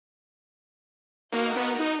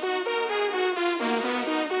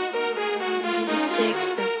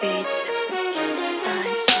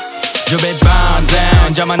beat bound down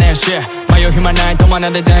邪魔ねえし迷う暇ない止まら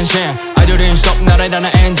で前進アイドルにストップ慣れだな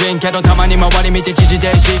エンジンけどたまに周り見て一時停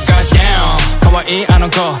止 Goddamn 可愛いあの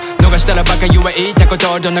子逃したらバカ言え言ったこ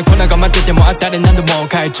とどんな粉が待ってても当たり何度も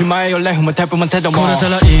変えちまえよライフもタイプも手どもこれた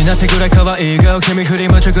らいいなってぐらい可愛いが君振り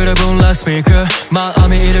まちゃぐら分ラスピークまあ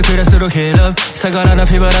網いるくらするヒーロー下がらな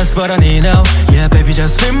フィバラスバラに now Yeah baby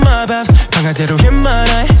just spin my baps 考えてる暇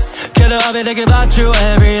ないけど I'll be thinking about you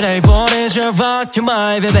every day What is your fuck to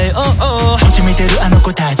my baby oh oh こっち見てるあの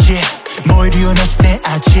子たち燃えるような視線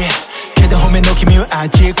味けど褒めの君は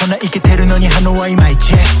味こんなイケてるのに反応はいまい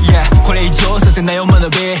ち Yeah これ以上させないよ学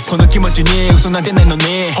びこの気持ちに嘘なんてないの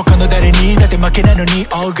に他の誰にだって負けないのに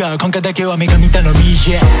Oh girl 今回だけは目が見たのに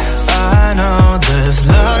Yeah I know there's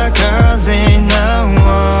a lot of girls in the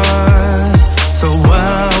world So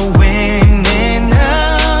what we need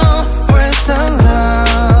now Where's the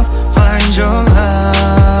love Find your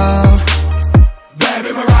love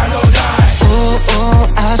Baby my ride or die Ooh ooh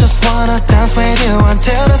I just wanna dance with you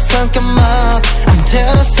Until the sun come up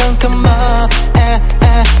Until the sun come up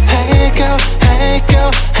Hey girl Hey girl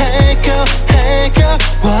Hey girl Hey girl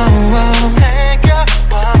Wow wow Hey girl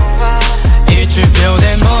Wow wow 1秒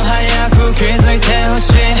でも早く気づいてほし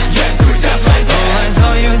い Yeah do it just like that All I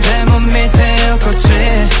saw you でも見てよこっち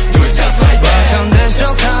Do it just like that わかんでしょ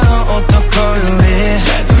かの男より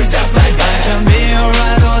Yeah do it just like that I can be your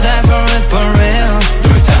ride or die for it for real Do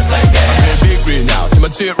it just like that I'm a big green now 島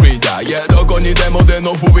チリーダー Yeah どこにでもで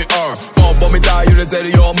の who we are ポンポンみたい揺れて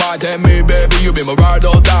るよ My tell me baby you be my ride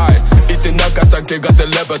or die 言ってなかった怪我で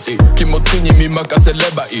レバティ気持ちに身任せれ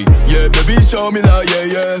ばいい Yeah baby show me now yeah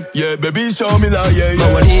yeah Yeah baby show me now yeah yeah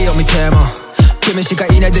周りを見ても君しか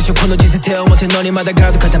いないでしょこの人生手を持ってんのにまだガ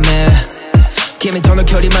ード固め君との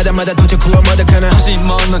距離まだまだ到着はまだかな欲しい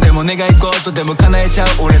ものでも願い事でも叶えちゃう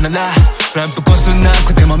俺ならランプコスな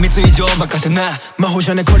くても3つ以上任せな魔法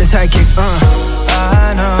少年これサイキック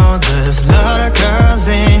I know there's a lot of girls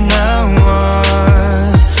in the world